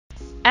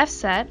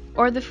FSET,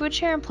 or the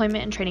FoodShare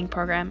Employment and Training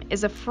Program,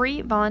 is a free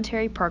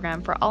voluntary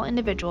program for all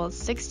individuals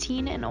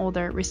 16 and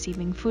older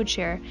receiving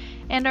FoodShare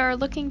and are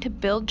looking to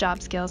build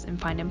job skills and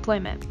find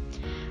employment.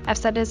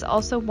 FSET is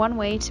also one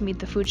way to meet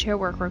the FoodShare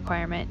work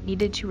requirement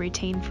needed to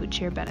retain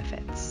FoodShare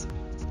benefits.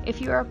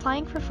 If you are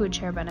applying for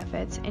FoodShare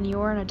benefits and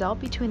you are an adult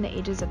between the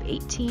ages of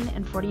 18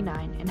 and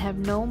 49 and have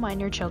no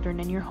minor children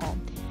in your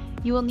home,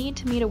 you will need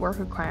to meet a work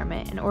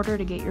requirement in order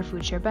to get your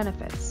FoodShare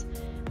benefits.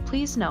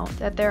 Please note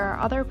that there are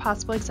other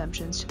possible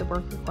exemptions to the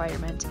work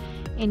requirement,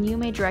 and you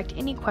may direct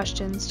any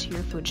questions to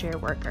your FoodShare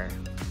worker.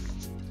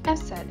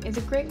 FSET is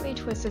a great way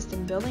to assist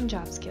in building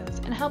job skills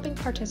and helping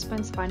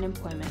participants find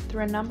employment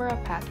through a number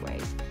of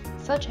pathways,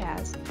 such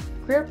as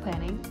career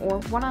planning or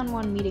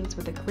one-on-one meetings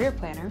with a career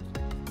planner,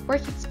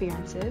 work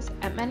experiences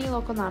at many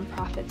local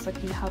nonprofits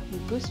looking to help you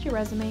boost your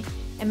resume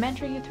and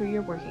mentor you through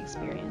your work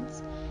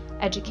experience,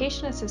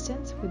 education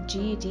assistance with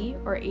GED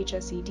or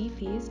HSED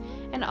fees,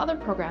 and other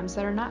programs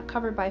that are not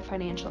covered by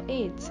financial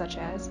aid such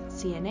as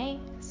CNA,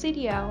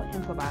 CDL,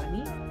 and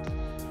phlebotomy,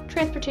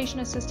 transportation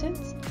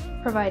assistance,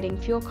 providing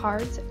fuel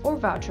cards or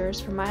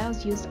vouchers for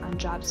miles used on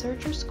job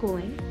search or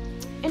schooling,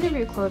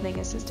 interview clothing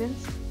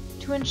assistance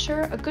to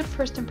ensure a good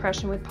first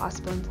impression with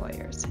possible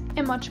employers,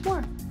 and much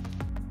more.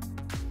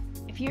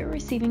 If you are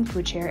receiving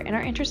FoodShare and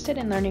are interested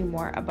in learning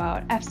more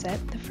about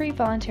FSET, the free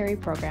voluntary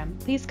program,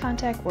 please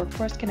contact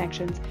Workforce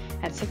Connections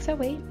at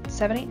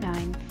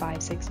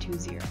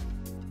 608-789-5620.